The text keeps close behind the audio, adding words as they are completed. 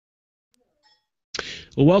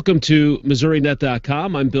Well, welcome to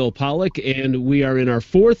MissouriNet.com. I'm Bill Pollock, and we are in our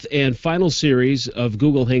fourth and final series of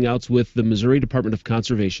Google Hangouts with the Missouri Department of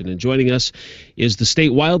Conservation. And joining us is the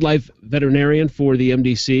state wildlife veterinarian for the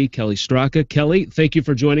MDC, Kelly Straka. Kelly, thank you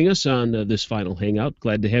for joining us on this final Hangout.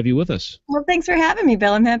 Glad to have you with us. Well, thanks for having me,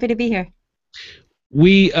 Bill. I'm happy to be here.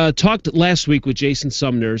 We talked last week with Jason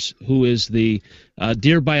Sumners, who is the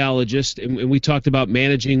deer biologist, and we talked about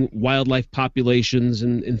managing wildlife populations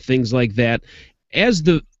and things like that. As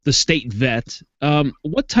the state vet,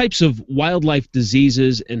 what types of wildlife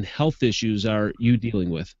diseases and health issues are you dealing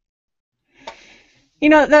with? You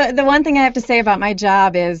know, the one thing I have to say about my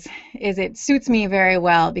job is it suits me very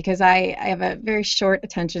well because I have a very short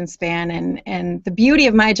attention span, and the beauty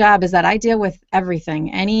of my job is that I deal with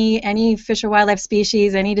everything, any fish or wildlife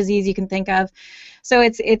species, any disease you can think of. So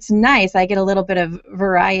it's nice. I get a little bit of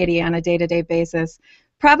variety on a day-to-day basis.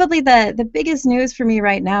 Probably the biggest news for me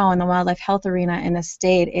right now in the wildlife health arena in the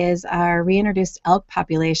state is our reintroduced elk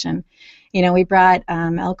population. You know, we brought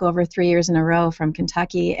elk over 3 years in a row from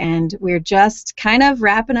Kentucky, and we're just kind of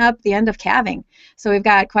wrapping up the end of calving. So we've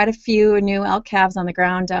got quite a few new elk calves on the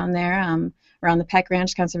ground down there around the Peck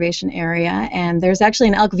Ranch Conservation Area, and there's actually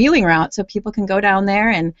an elk viewing route, so people can go down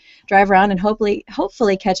there and drive around and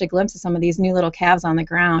hopefully catch a glimpse of some of these new little calves on the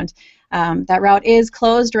ground. That route is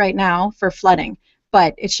closed right now for flooding,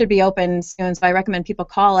 but it should be open soon, so I recommend people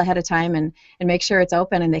call ahead of time and make sure it's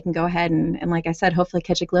open, and they can go ahead and like I said, hopefully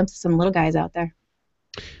catch a glimpse of some little guys out there.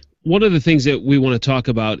 One of the things that we want to talk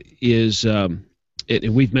about is, and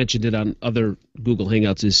we've mentioned it on other Google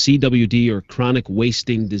Hangouts, is CWD, or chronic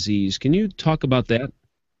wasting disease. Can you talk about that?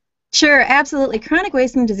 Sure, absolutely. Chronic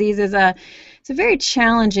wasting disease is it's a very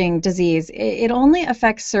challenging disease. It only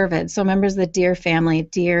affects cervids, so members of the deer family,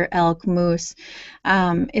 deer, elk, moose.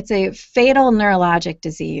 It's a fatal neurologic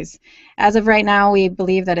disease. As of right now, we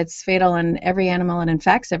believe that it's fatal in every animal it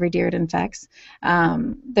infects, every deer it infects.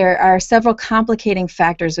 There are several complicating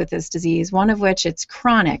factors with this disease, one of which it's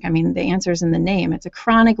chronic. I mean, the answer is in the name. It's a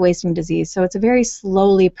chronic wasting disease, so it's a very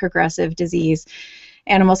slowly progressive disease.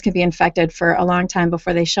 Animals can be infected for a long time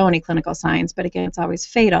before they show any clinical signs, but again, it's always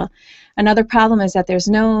fatal. Another problem is that there's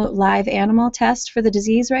no live animal test for the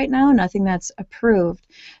disease right now, nothing that's approved.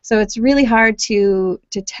 So it's really hard to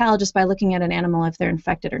tell just by looking at an animal if they're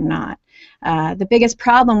infected or not. The biggest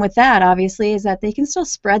problem with that, obviously, is that they can still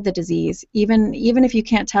spread the disease. Even if you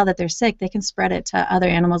can't tell that they're sick, they can spread it to other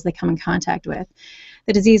animals they come in contact with.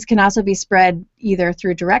 The disease can also be spread either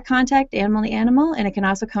through direct contact, animal to animal, and it can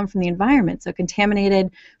also come from the environment, so contaminated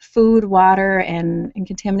food, water, and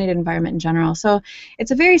contaminated environment in general. So it's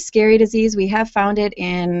a very scary disease. We have found it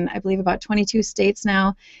in, I believe, about 22 states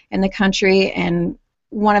now in the country, and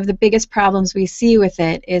one of the biggest problems we see with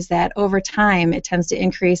it is that over time it tends to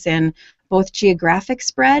increase in both geographic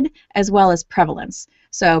spread as well as prevalence.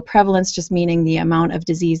 So prevalence just meaning the amount of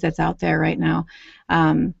disease that's out there right now.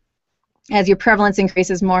 As your prevalence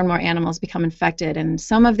increases, more and more animals become infected, and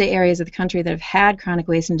some of the areas of the country that have had chronic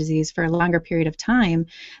wasting disease for a longer period of time,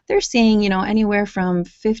 they're seeing, you know, anywhere from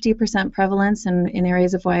 50% prevalence in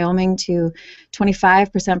areas of Wyoming to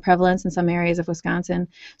 25% prevalence in some areas of Wisconsin.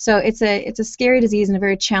 So it's a scary disease and a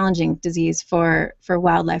very challenging disease for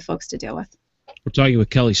wildlife folks to deal with. We're talking with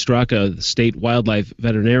Kelly Straka, the state wildlife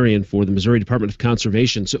veterinarian for the Missouri Department of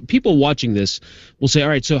Conservation. So people watching this will say, all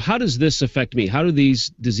right, so how does this affect me? How do these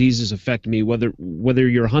diseases affect me, whether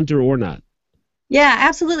you're a hunter or not? Yeah,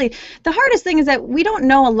 absolutely. The hardest thing is that we don't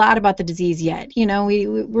know a lot about the disease yet. You know,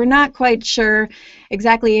 we're not quite sure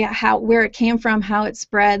exactly where it came from, how it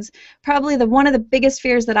spreads. Probably one of the biggest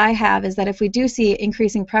fears that I have is that if we do see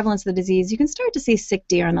increasing prevalence of the disease, you can start to see sick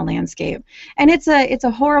deer on the landscape. And it's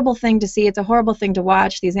a horrible thing to see. It's a horrible thing to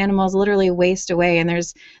watch. These animals literally waste away, and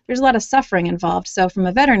there's a lot of suffering involved. So from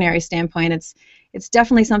a veterinary standpoint, it's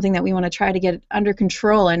definitely something that we want to try to get under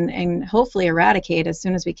control and hopefully eradicate as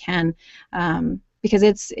soon as we can, because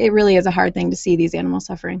it really is a hard thing to see these animals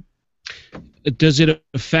suffering. Does it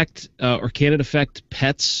affect or can it affect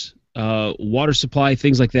pets, water supply,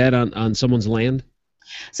 things like that on someone's land?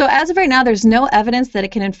 So as of right now, there's no evidence that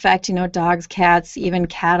it can infect, you know, dogs, cats, even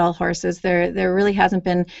cattle, horses. There really hasn't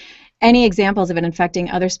been any examples of it infecting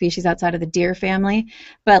other species outside of the deer family.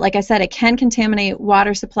 But like I said, it can contaminate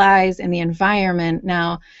water supplies and the environment.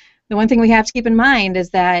 Now, the one thing we have to keep in mind is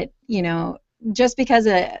that, you know, just because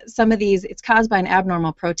some of these, it's caused by an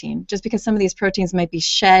abnormal protein. Just because some of these proteins might be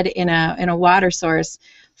shed in a water source,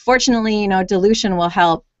 fortunately, you know, dilution will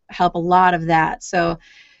help a lot of that. So,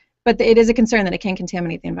 but it is a concern that it can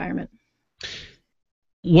contaminate the environment.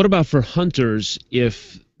 What about for hunters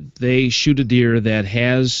if they shoot a deer that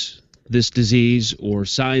has this disease or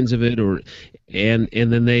signs of it, or and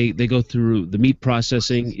then they go through the meat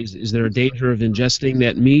processing. Is there a danger of ingesting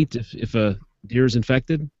that meat if a deer is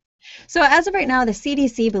infected? So as of right now, the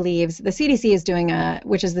CDC believes the CDC is doing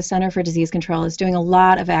which is the Center for Disease Control, is doing a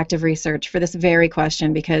lot of active research for this very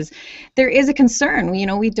question because there is a concern.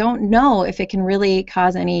 We don't know if it can really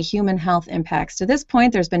cause any human health impacts. To this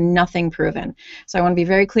point, there's been nothing proven. So I want to be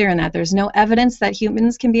very clear in that. There's no evidence that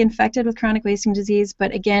humans can be infected with chronic wasting disease,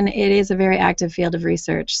 but again, it is a very active field of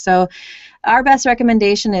research. So our best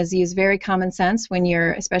recommendation is use very common sense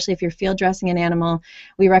especially if you're field dressing an animal.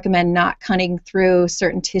 We recommend not cutting through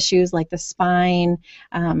certain tissues like the spine,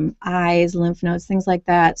 eyes, lymph nodes, things like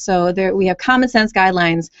that. So we have common sense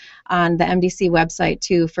guidelines on the MDC website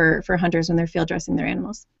too for hunters when they're field dressing their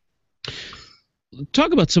animals.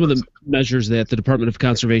 Talk about some of the measures that the Department of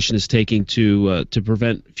Conservation is taking to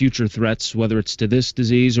prevent future threats, whether it's to this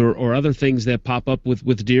disease or other things that pop up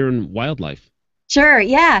with deer and wildlife. Sure,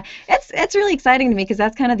 yeah. It's really exciting to me because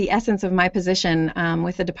that's kind of the essence of my position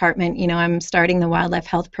with the department. I'm starting the wildlife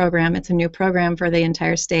health program. It's a new program for the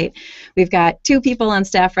entire state. We've got 2 people on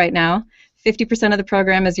staff right now. 50% of the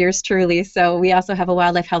program is yours truly. So we also have a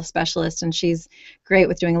wildlife health specialist, and she's great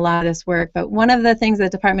with doing a lot of this work. But one of the things the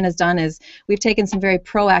department has done is we've taken some very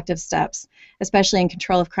proactive steps, especially in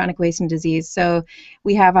control of chronic wasting disease. So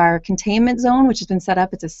we have our containment zone, which has been set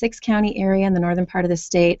up. It's a 6-county area in the northern part of the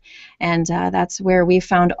state, and that's where we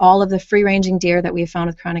found all of the free-ranging deer that we've found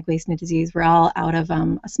with chronic wasting disease. We're all out of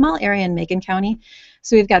a small area in Macon County.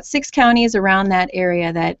 So we've got 6 counties around that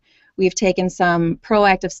area that we've taken some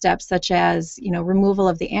proactive steps, such as removal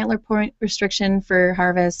of the antler point restriction for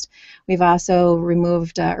harvest. We've also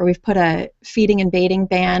removed we've put a feeding and baiting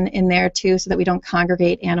ban in there too, so that we don't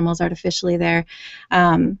congregate animals artificially there.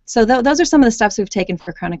 So those are some of the steps we've taken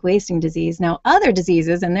for chronic wasting disease. Now, other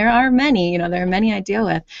diseases, and there are many, there are many I deal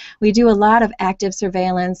with. We do a lot of active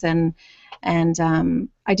surveillance and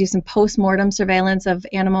I do some post-mortem surveillance of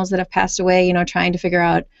animals that have passed away, trying to figure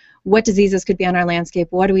out what diseases could be on our landscape,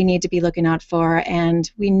 what do we need to be looking out for,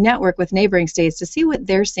 and we network with neighboring states to see what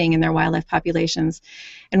they're seeing in their wildlife populations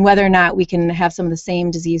and whether or not we can have some of the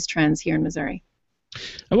same disease trends here in Missouri.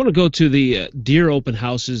 I want to go to the deer open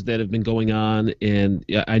houses that have been going on, and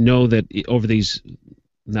I know that over these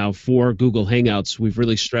now 4 Google Hangouts, we've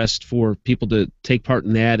really stressed for people to take part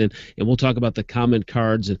in that, and we'll talk about the comment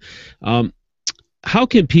cards. And how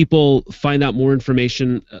can people find out more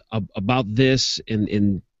information about this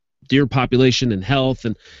in deer population and health,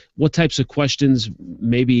 and what types of questions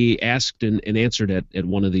may be asked and answered at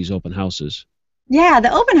one of these open houses? Yeah,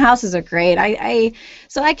 the open houses are great.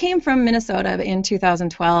 So I came from Minnesota in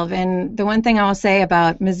 2012, and the one thing I will say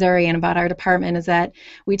about Missouri and about our department is that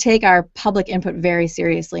we take our public input very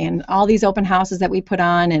seriously, and all these open houses that we put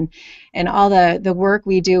on and all the work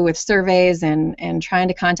we do with surveys and trying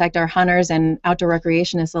to contact our hunters and outdoor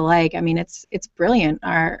recreationists alike. I mean, it's brilliant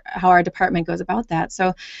how our department goes about that.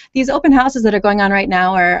 So these open houses that are going on right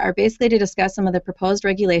now are basically to discuss some of the proposed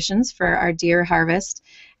regulations for our deer harvest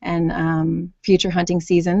and future hunting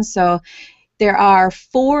seasons. So there are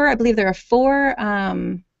 4, I believe there are 4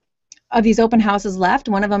 of these open houses left.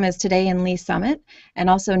 One of them is today in Lee Summit, and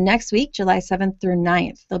also next week, July 7th through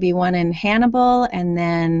 9th. There'll be one in Hannibal, and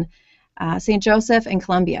then St. Joseph and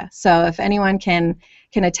Columbia. So if anyone can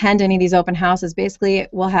attend any of these open houses, basically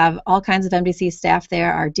we'll have all kinds of MDC staff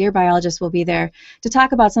there. Our deer biologists will be there to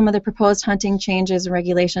talk about some of the proposed hunting changes and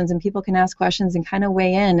regulations, and people can ask questions and kind of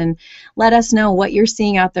weigh in and let us know what you're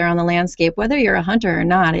seeing out there on the landscape, whether you're a hunter or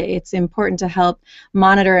not. It's important to help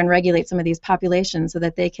monitor and regulate some of these populations so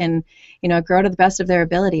that they can, grow to the best of their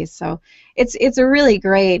abilities. So it's a really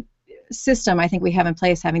great system I think we have in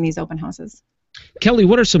place, having these open houses. Kelly,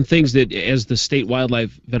 what are some things that, as the state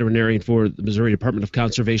wildlife veterinarian for the Missouri Department of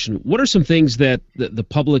Conservation, what are some things that the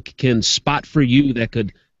public can spot for you that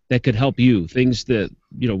could help you? Things that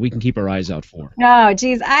we can keep our eyes out for. Oh,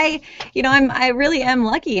 geez, I really am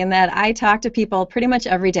lucky in that I talk to people pretty much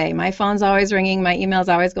every day. My phone's always ringing, my email's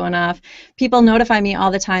always going off. People notify me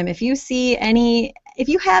all the time. If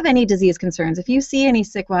you have any disease concerns, if you see any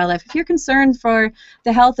sick wildlife, if you're concerned for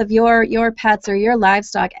the health of your pets or your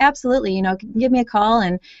livestock, absolutely, give me a call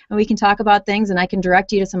and we can talk about things, and I can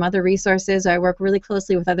direct you to some other resources. I work really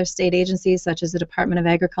closely with other state agencies such as the Department of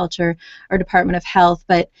Agriculture or Department of Health,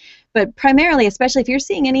 but primarily, especially if you're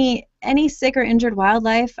seeing any sick or injured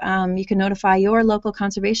wildlife, you can notify your local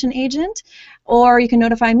conservation agent, or you can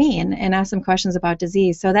notify me and ask some questions about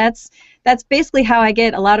disease. So that's basically how I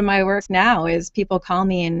get a lot of my work now, is people call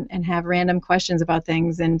me and have random questions about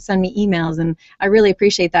things and send me emails, and I really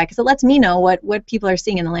appreciate that because it lets me know what people are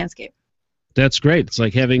seeing in the landscape. That's great. It's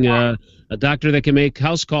like having a doctor that can make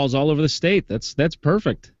house calls all over the state. That's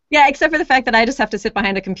perfect. Yeah, except for the fact that I just have to sit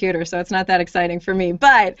behind a computer, so it's not that exciting for me.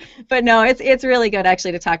 But no, it's really good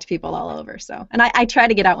actually to talk to people all over. So, and I try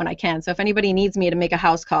to get out when I can. So if anybody needs me to make a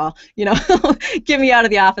house call, get me out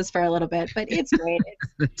of the office for a little bit. But it's great.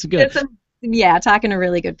 That's good. Yeah, talking to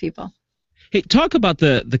really good people. Hey, talk about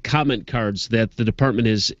the comment cards that the department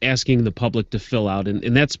is asking the public to fill out,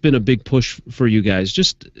 and that's been a big push for you guys.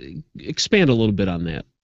 Just expand a little bit on that.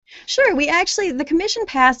 Sure. The commission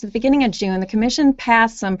passed at the beginning of June, the commission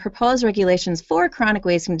passed some proposed regulations for chronic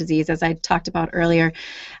wasting disease, as I talked about earlier.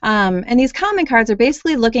 And these comment cards are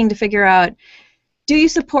basically looking to figure out, do you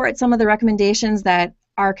support some of the recommendations that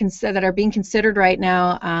are being considered right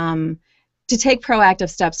now to take proactive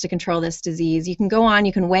steps to control this disease? You can go on,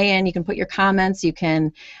 you can weigh in, you can put your comments, you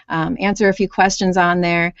can answer a few questions on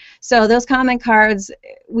there. So those comment cards,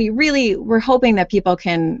 we're hoping that people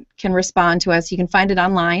can respond to us. You can find it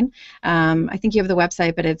online. I think you have the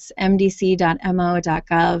website, but it's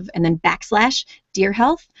mdc.mo.gov and then /Deer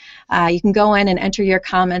Health. You can go in and enter your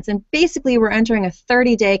comments, and basically we're entering a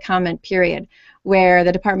 30-day comment period where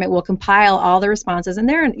the department will compile all the responses, and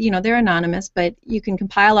they're anonymous, but you can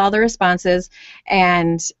compile all the responses,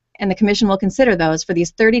 and the commission will consider those for these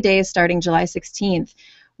 30 days starting July 16th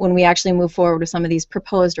when we actually move forward with some of these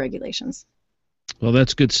proposed regulations. Well,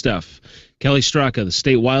 that's good stuff. Kelly Straka, the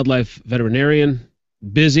state wildlife veterinarian,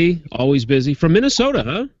 busy, always busy, from Minnesota,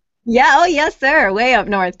 huh? Yeah, oh yes, sir. Way up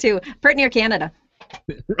north too, pretty near Canada.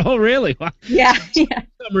 Oh, really? Wow. Yeah, yeah.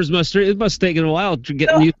 It must have taken a while to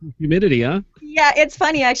get used to humidity, huh? Yeah, it's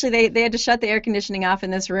funny actually. They had to shut the air conditioning off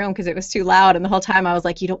in this room because it was too loud, and the whole time I was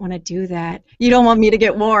like, "You don't want to do that. You don't want me to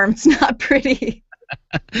get warm. It's not pretty."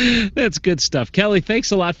 That's good stuff. Kelly,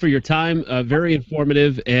 thanks a lot for your time. Very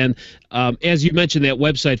informative. And as you mentioned, that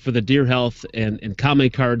website for the Deer Health and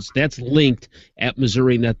comment cards, that's linked at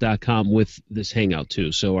MissouriNet.com with this hangout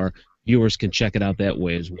too. So our viewers can check it out that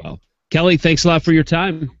way as well. Kelly, thanks a lot for your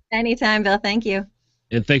time. Anytime, Bill. Thank you.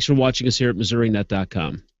 And thanks for watching us here at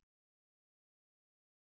MissouriNet.com.